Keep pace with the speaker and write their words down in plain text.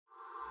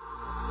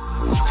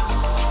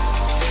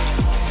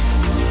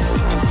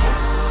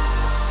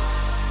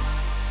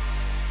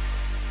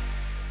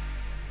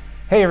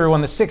Hey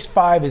everyone, the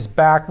 6.5 is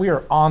back. We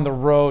are on the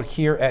road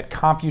here at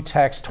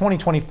Computex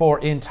 2024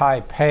 in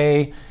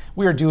Taipei.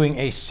 We are doing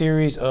a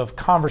series of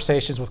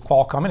conversations with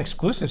Qualcomm, an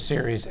exclusive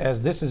series,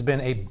 as this has been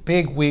a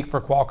big week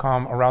for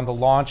Qualcomm around the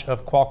launch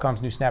of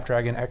Qualcomm's new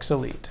Snapdragon X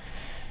Elite,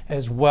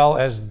 as well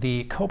as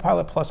the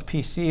Copilot Plus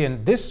PC.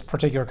 And this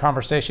particular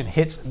conversation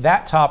hits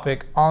that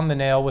topic on the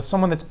nail with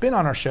someone that's been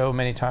on our show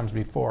many times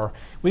before.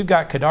 We've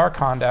got Kedar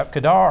Kondap.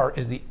 Kedar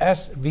is the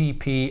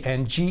SVP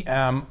and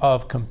GM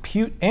of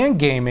Compute and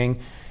Gaming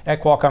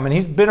at Qualcomm. And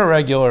he's been a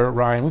regular,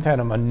 Ryan. We've had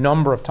him a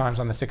number of times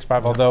on the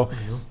 6.5, although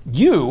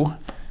you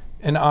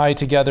and I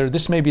together,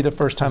 this may be the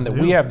first time that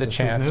we have the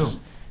chance.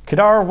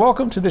 Kedar,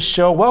 welcome to the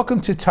show.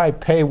 Welcome to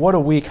Taipei. What a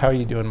week. How are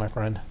you doing, my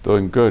friend?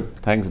 Doing good.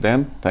 Thanks,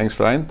 Dan. Thanks,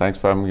 Ryan. Thanks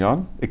for having me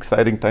on.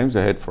 Exciting times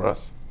ahead for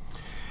us.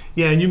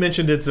 Yeah, and you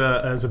mentioned it's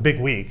a big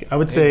week. I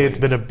would say it's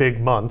been a big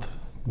month,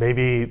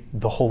 maybe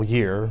the whole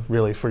year,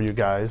 really, for you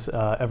guys,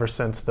 ever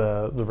since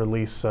the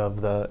release of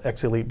the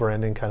X Elite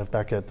branding kind of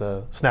back at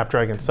the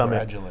Snapdragon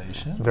Summit.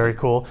 Congratulations. Very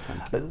cool.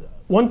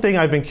 One thing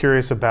I've been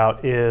curious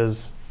about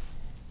is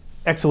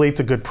X Elite's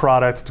a good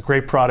product. It's a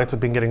great product. It's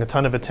been getting a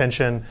ton of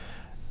attention.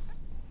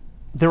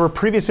 There were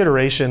previous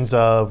iterations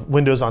of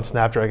Windows on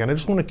Snapdragon. I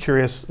just want to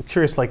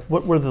curious, like,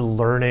 what were the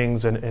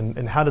learnings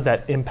and how did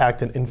that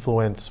impact and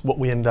influence what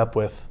we ended up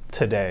with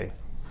today?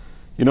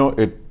 You know,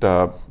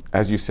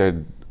 as you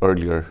said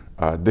earlier,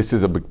 this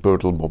is a big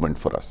pivotal moment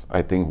for us.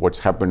 I think what's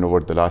happened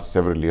over the last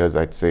several years,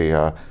 I'd say,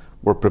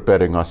 we're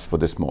preparing us for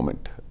this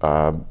moment.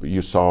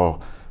 You saw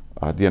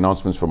the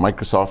announcements from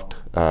Microsoft.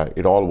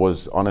 It all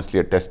was honestly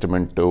a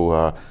testament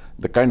to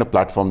the kind of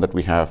platform that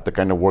we have, the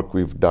kind of work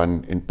we've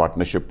done in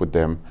partnership with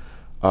them.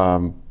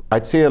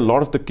 I'd say a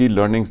lot of the key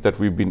learnings that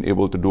we've been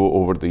able to do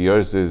over the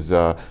years is,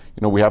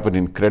 we have an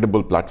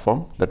incredible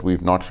platform that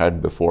we've not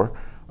had before.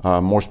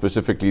 More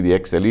specifically, the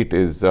X Elite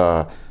is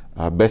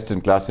best in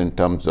class in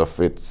terms of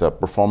its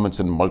performance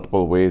in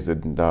multiple ways.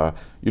 And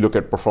you look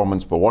at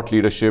performance per watt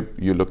leadership,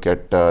 you look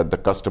at the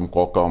custom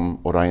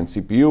Qualcomm Orion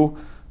CPU,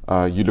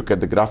 you look at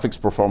the graphics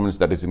performance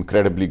that is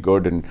incredibly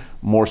good, and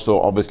more so,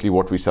 obviously,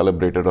 what we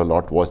celebrated a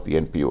lot was the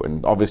NPU.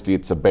 And obviously,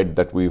 it's a bet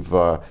that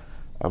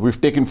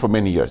we've taken for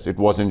many years. It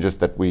wasn't just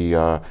that we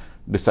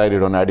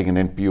decided on adding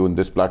an NPU in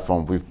this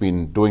platform. We've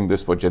been doing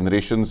this for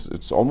generations.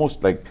 It's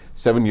almost like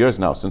 7 years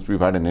now since we've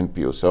had an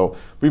NPU. So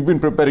we've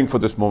been preparing for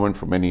this moment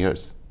for many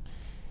years.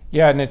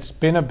 Yeah, and it's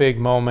been a big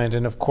moment.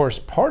 And of course,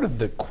 part of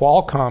the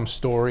Qualcomm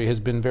story has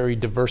been very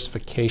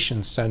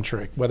diversification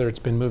centric, whether it's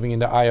been moving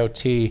into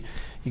IoT.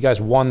 You guys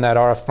won that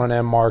RF front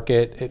end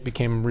market. It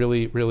became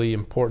really, really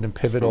important and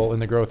pivotal in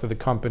the growth of the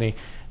company.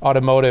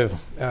 Automotive,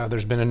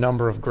 there's been a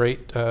number of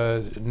great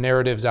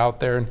narratives out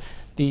there. And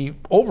the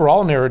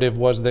overall narrative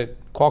was that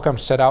Qualcomm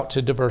set out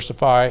to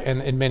diversify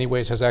and in many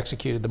ways has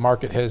executed. The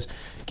market has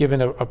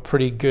given a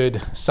pretty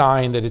good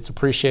sign that it's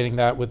appreciating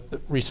that with the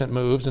recent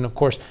moves. And of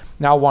course,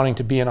 now wanting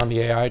to be in on the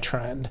AI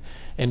trend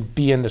and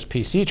be in this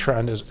PC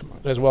trend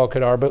as well,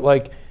 Kedar. But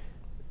like,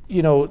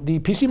 the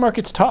PC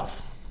market's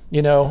tough.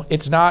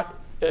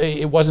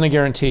 It wasn't a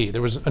guarantee.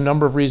 There was a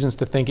number of reasons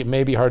to think it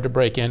may be hard to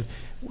break in,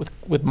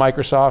 with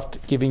Microsoft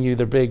giving you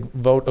the big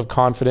vote of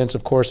confidence,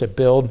 of course, at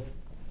Build,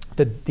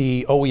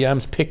 the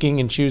OEMs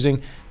picking and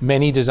choosing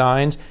many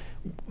designs.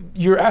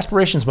 Your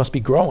aspirations must be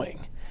growing.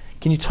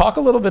 Can you talk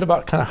a little bit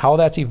about kind of how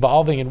that's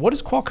evolving and what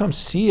does Qualcomm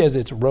see as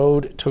its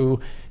road to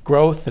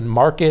growth and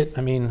market?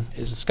 I mean,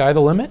 is the sky the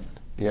limit?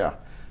 Yeah.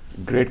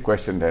 Great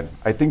question, Dan.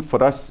 I think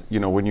for us,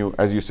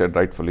 as you said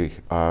rightfully,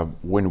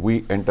 when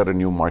we enter a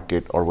new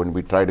market or when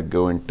we try to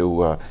go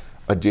into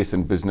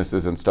adjacent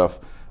businesses and stuff,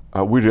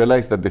 we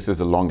realize that this is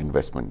a long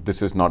investment.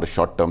 This is not a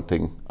short-term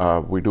thing.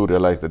 We do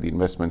realize that the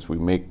investments we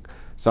make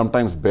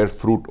sometimes bear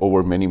fruit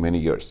over many, many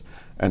years.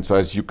 And so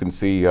as you can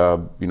see,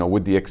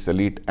 with the X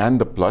Elite and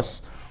the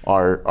Plus,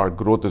 our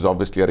growth is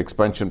obviously, our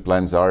expansion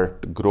plans are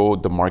to grow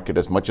the market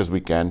as much as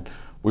we can.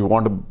 We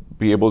want to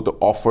be able to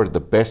offer the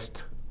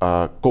best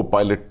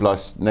Copilot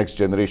Plus next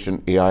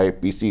generation AI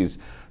PCs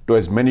to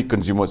as many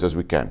consumers as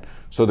we can.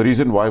 So the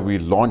reason why we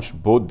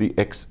launched both the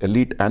X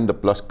Elite and the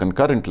Plus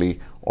concurrently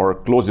or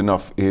close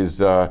enough is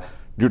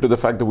due to the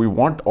fact that we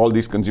want all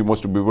these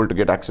consumers to be able to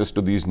get access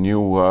to these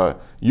new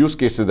use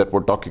cases that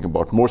we're talking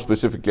about. More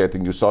specifically, I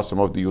think you saw some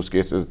of the use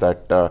cases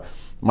that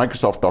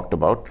Microsoft talked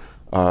about.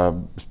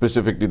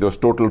 Specifically, there was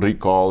total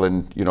recall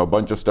and a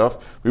bunch of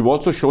stuff. We've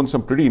also shown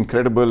some pretty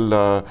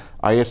incredible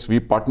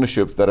ISV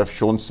partnerships that have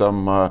shown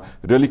some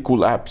really cool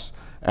apps.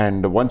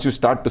 And once you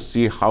start to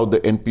see how the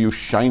NPU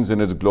shines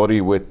in its glory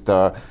with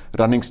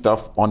running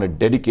stuff on a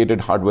dedicated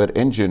hardware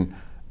engine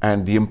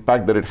and the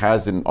impact that it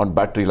has on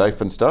battery life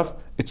and stuff,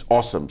 it's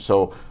awesome.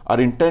 So our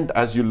intent,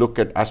 as you look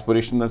at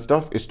aspirations and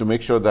stuff, is to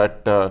make sure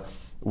that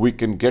we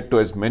can get to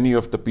as many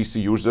of the PC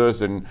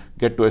users and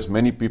get to as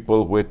many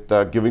people with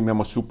giving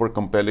them a super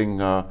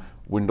compelling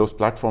Windows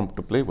platform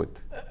to play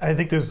with. I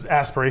think those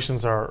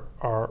aspirations are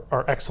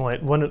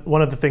excellent.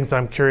 One of the things that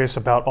I'm curious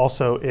about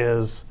also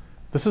is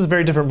this is a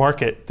very different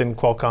market than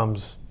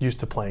Qualcomm's used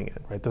to playing in,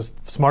 right? Those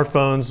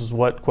smartphones is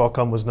what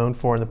Qualcomm was known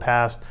for in the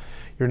past.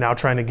 You're now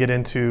trying to get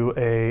into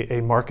a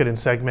market and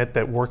segment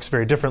that works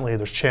very differently.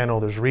 There's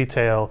channel, there's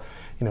retail,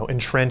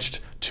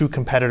 entrenched two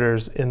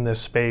competitors in this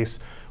space.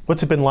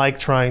 What's it been like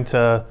trying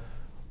to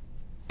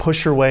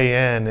push your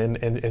way in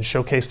and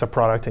showcase the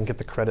product and get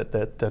the credit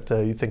that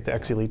you think the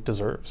X Elite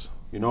deserves?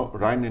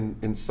 Ryan,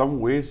 in some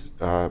ways,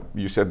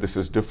 you said this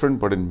is different,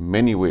 but in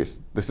many ways,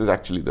 this is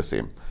actually the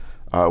same.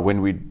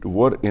 When we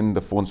were in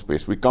the phone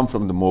space, we come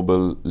from the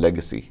mobile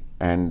legacy.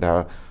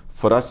 And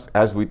for us,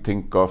 as we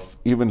think of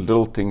even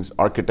little things,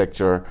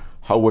 architecture,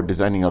 how we're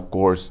designing our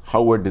cores,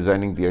 how we're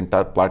designing the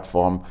entire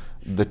platform,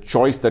 the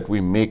choice that we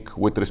make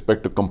with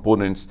respect to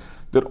components,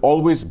 they're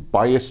always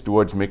biased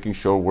towards making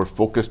sure we're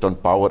focused on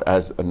power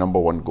as a number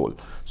one goal.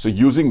 So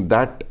using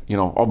that,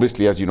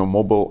 obviously, as you know,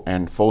 mobile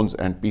and phones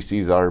and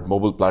PCs are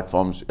mobile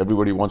platforms.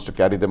 Everybody wants to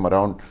carry them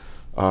around.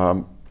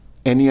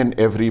 Any and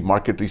every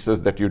market research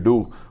that you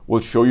do will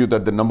show you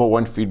that the number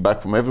one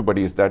feedback from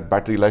everybody is that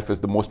battery life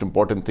is the most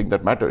important thing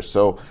that matters.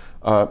 So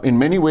in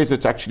many ways,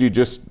 it's actually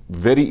just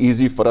very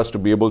easy for us to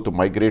be able to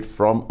migrate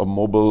from a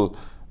mobile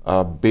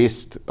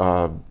based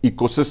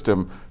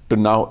ecosystem to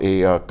now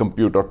a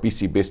compute or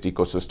PC based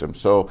ecosystem.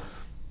 So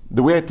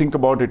the way I think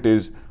about it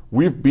is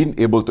we've been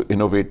able to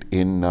innovate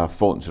in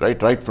phones,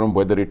 right from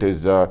whether it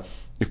is,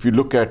 if you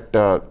look at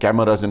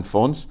cameras in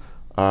phones,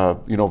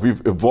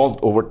 we've evolved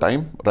over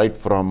time, right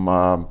from,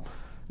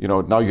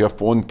 now you have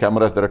phone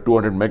cameras that are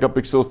 200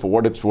 megapixels. For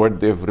what it's worth,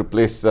 they've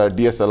replaced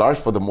DSLRs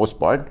for the most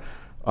part.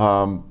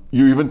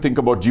 You even think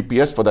about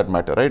GPS for that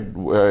matter, right?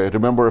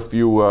 Remember a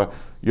few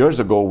years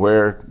ago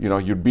where,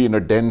 you'd be in a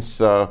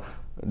dense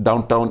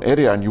downtown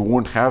area and you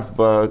won't have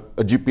a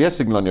GPS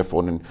signal on your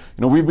phone.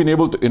 And, we've been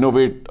able to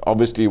innovate,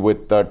 obviously,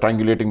 with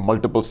triangulating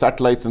multiple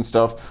satellites and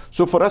stuff.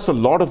 So for us, a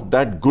lot of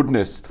that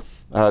goodness,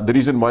 the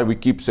reason why we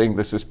keep saying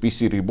this is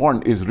PC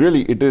Reborn is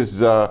really, it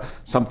is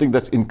something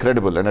that's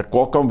incredible. And at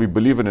Qualcomm, we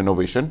believe in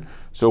innovation.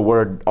 So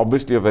we're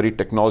obviously a very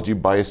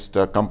technology-biased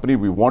company.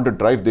 We want to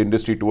drive the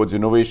industry towards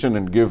innovation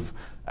and give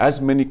as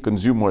many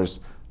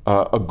consumers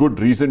a good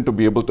reason to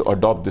be able to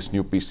adopt this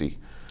new PC.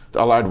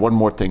 I'll add one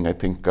more thing. I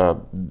think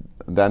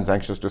Dan's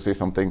anxious to say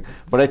something,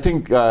 but I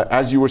think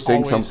as you were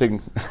saying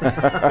something,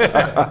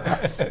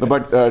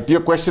 but to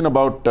your question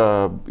about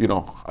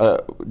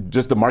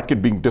just the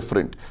market being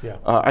different,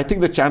 I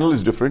think the channel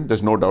is different.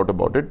 There's no doubt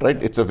about it,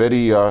 right? It's a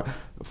very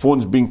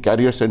phones being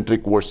carrier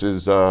centric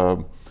versus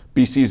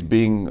PCs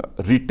being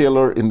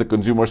retailer in the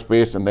consumer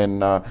space, and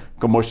then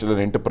commercial and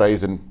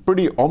enterprise, and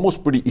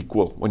almost pretty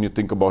equal when you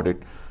think about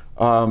it.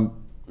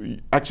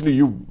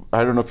 Actually,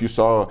 I don't know if you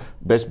saw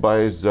Best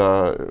Buy's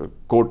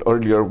quote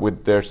earlier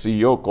with their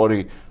CEO,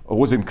 Corey,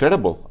 was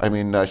incredible. I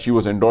mean, she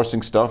was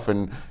endorsing stuff,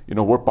 and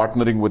we're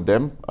partnering with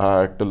them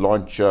to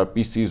launch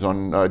PCs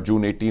on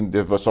June 18th.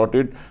 They've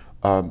assorted.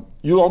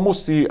 You'll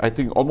almost see, I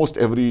think, almost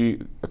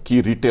every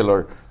key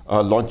retailer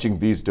launching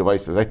these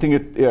devices. I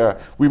think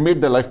we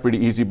made their life pretty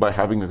easy by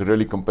having a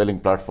really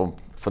compelling platform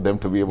for them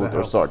to be able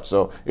to assort.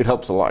 So it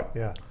helps a lot.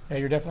 Yeah,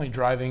 you're definitely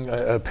driving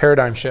a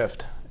paradigm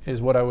shift, is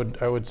what I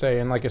would say.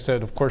 And like I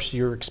said, of course,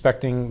 you're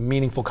expecting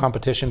meaningful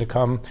competition to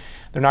come.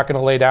 They're not going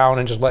to lay down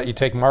and just let you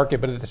take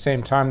market, but at the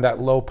same time, that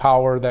low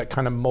power, that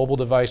kind of mobile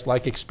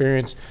device-like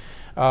experience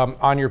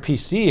on your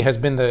PC has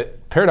been the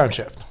paradigm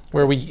shift.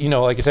 Where we,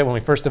 like I said, when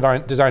we first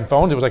designed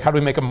phones, it was like, how do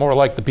we make them more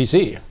like the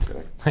PC?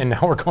 Correct. And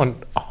now we're going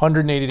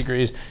 180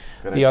 degrees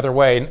the other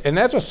way. And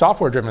that's a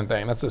software-driven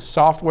thing. That's the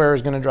software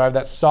is going to drive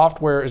that.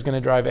 Software is going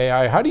to drive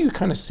AI. How do you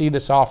kind of see the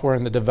software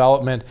and the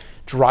development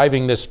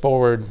driving this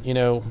forward,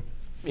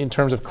 in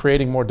terms of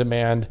creating more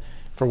demand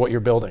for what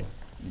you're building?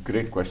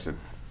 Great question.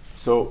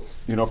 So,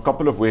 a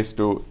couple of ways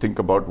to think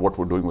about what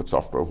we're doing with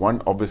software.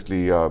 One,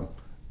 obviously,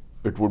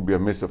 it would be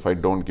amiss if I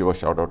don't give a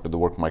shout out to the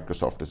work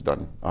Microsoft has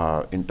done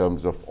in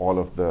terms of all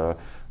of the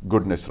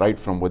goodness, right?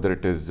 From whether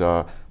it is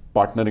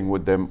partnering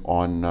with them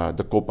on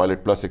the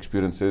Copilot Plus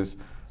experiences.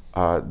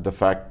 The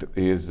fact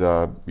is,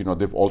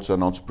 they've also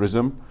announced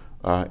Prism.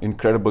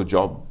 Incredible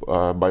job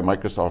by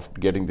Microsoft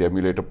getting the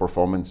emulator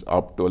performance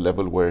up to a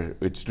level where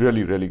it's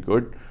really, really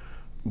good.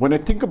 When I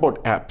think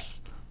about apps,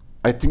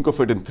 I think of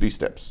it in 3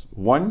 steps.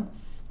 One,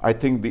 I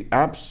think the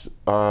apps,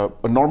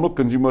 a normal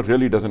consumer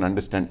really doesn't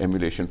understand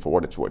emulation for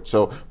what it's worth.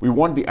 So we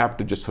want the app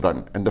to just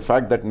run. And the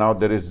fact that now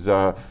there is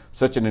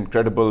such an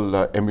incredible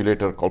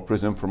emulator called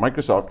Prism from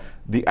Microsoft,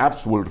 the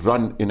apps will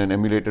run in an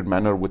emulated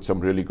manner with some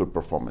really good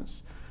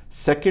performance.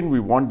 Second, we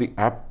want the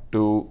app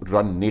to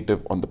run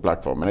native on the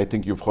platform. And I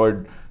think you've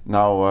heard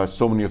now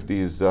so many of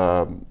these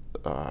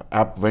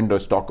app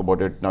vendors talk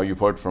about it. Now you've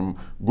heard from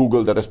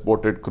Google that has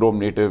ported Chrome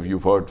native.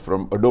 You've heard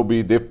from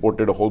Adobe, they've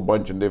ported a whole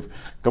bunch, and they've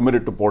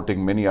committed to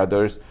porting many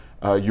others.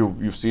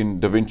 You've seen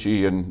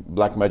DaVinci and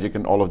Blackmagic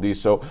and all of these.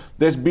 So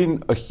there's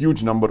been a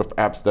huge number of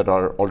apps that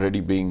are already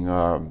being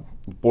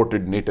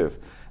ported native.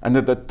 And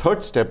then the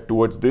third step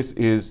towards this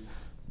is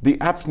the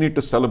apps need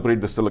to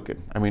celebrate the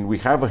silicon. I mean, we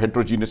have a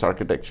heterogeneous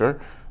architecture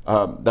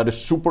that is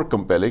super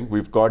compelling.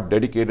 We've got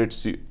dedicated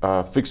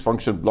fixed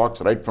function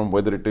blocks, right from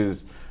whether it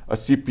is a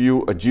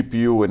CPU, a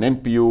GPU, an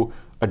NPU,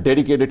 a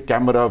dedicated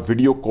camera,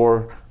 video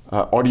core,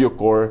 audio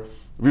core.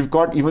 We've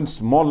got even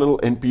small little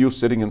NPU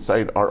sitting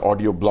inside our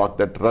audio block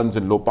that runs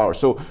in low power.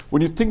 So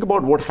when you think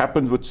about what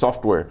happens with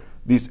software,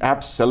 these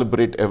apps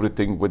celebrate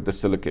everything with the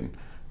silicon.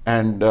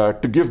 And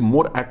to give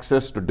more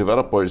access to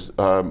developers,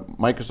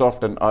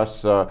 Microsoft and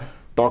us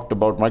talked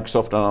about,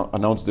 Microsoft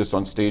announced this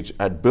on stage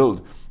at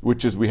Build,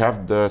 which is we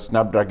have the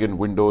Snapdragon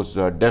Windows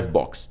Dev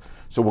Box.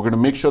 So we're going to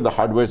make sure the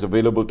hardware is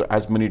available to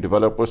as many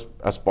developers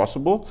as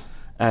possible.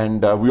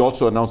 And we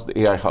also announced the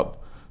AI Hub.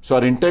 So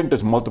our intent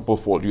is multiple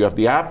fold. You have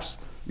the apps,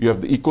 you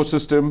have the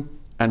ecosystem,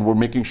 and we're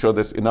making sure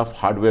there's enough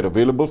hardware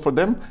available for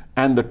them,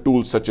 and the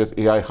tools such as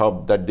AI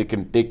Hub that they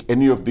can take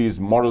any of these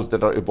models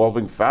that are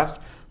evolving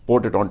fast,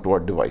 port it onto our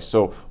device.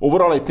 So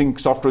overall, I think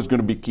software is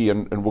going to be key,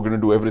 and we're going to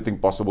do everything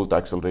possible to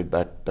accelerate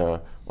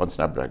that on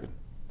Snapdragon.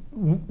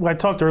 I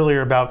talked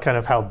earlier about kind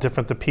of how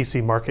different the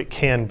PC market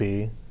can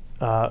be.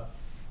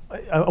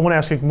 I want to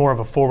ask you more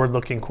of a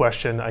forward-looking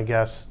question, I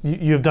guess.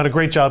 You've done a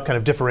great job kind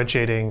of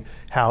differentiating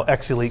how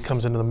X Elite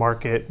comes into the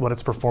market, what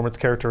its performance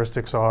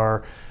characteristics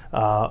are,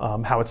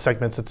 how it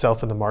segments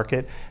itself in the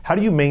market. How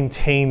do you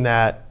maintain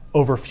that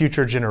over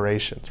future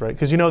generations, right?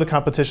 Because you know the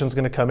competition's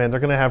going to come in, they're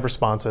going to have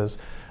responses,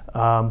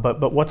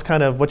 but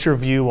what's your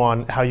view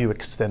on how you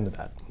extend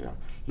that? Yeah,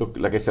 look,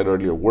 like I said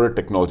earlier, we're a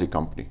technology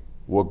company.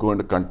 We're going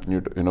to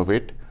continue to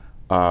innovate.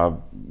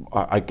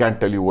 I can't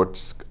tell you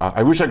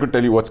I wish I could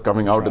tell you what's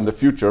coming out in the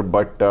future,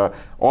 but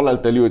all I'll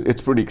tell you,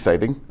 it's pretty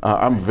exciting.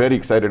 I'm very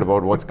excited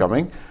about what's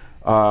coming.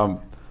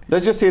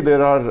 Let's just say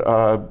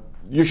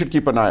you should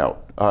keep an eye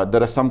out.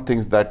 There are some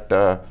things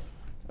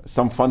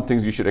some fun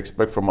things you should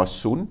expect from us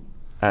soon,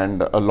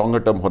 and a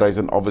longer term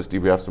horizon, obviously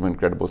we have some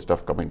incredible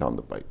stuff coming down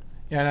the pipe.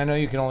 Yeah, and I know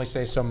you can only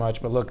say so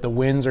much, but look, the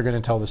wins are going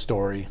to tell the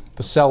story.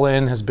 The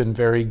sell-in has been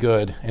very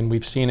good, and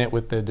we've seen it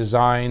with the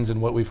designs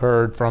and what we've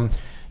heard from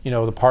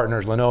the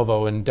partners,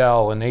 Lenovo and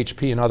Dell and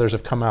HP and others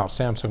have come out,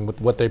 Samsung, with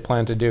what they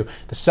plan to do.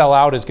 The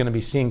sell-out is going to be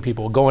seeing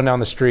people going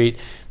down the street,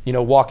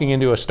 walking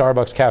into a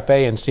Starbucks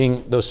cafe and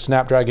seeing those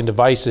Snapdragon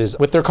devices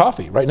with their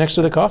coffee, right next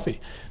to the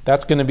coffee.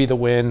 That's going to be the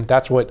win.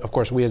 That's what, of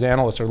course, we as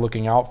analysts are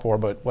looking out for.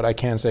 But what I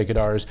can say,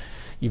 Kedar, is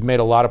you've made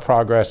a lot of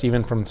progress,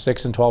 even from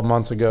 6 and 12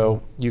 months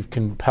ago. You've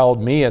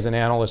compelled me as an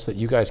analyst that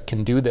you guys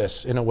can do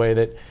this in a way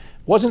that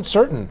wasn't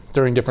certain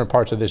during different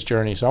parts of this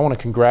journey. So I want to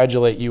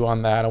congratulate you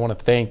on that. I want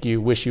to thank you,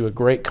 wish you a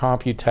great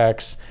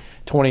Computex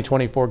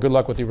 2024. Good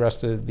luck with the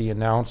rest of the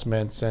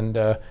announcements, and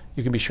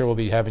you can be sure we'll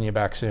be having you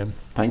back soon.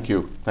 Thank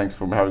you. Thanks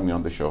for having me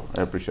on the show.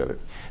 I appreciate it.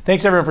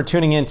 Thanks everyone for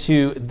tuning in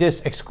to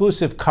this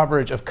exclusive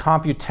coverage of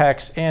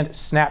Computex and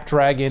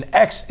Snapdragon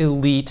X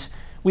Elite.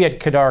 We had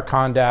Kedar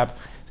Kondap,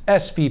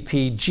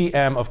 SVP,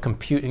 GM of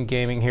Compute and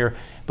Gaming here.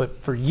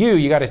 But for you,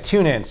 you got to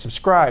tune in,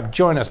 subscribe,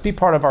 join us, be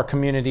part of our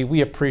community.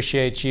 We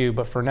appreciate you.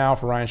 But for now,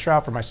 for Ryan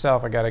Shrout, for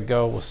myself, I got to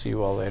go. We'll see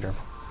you all later.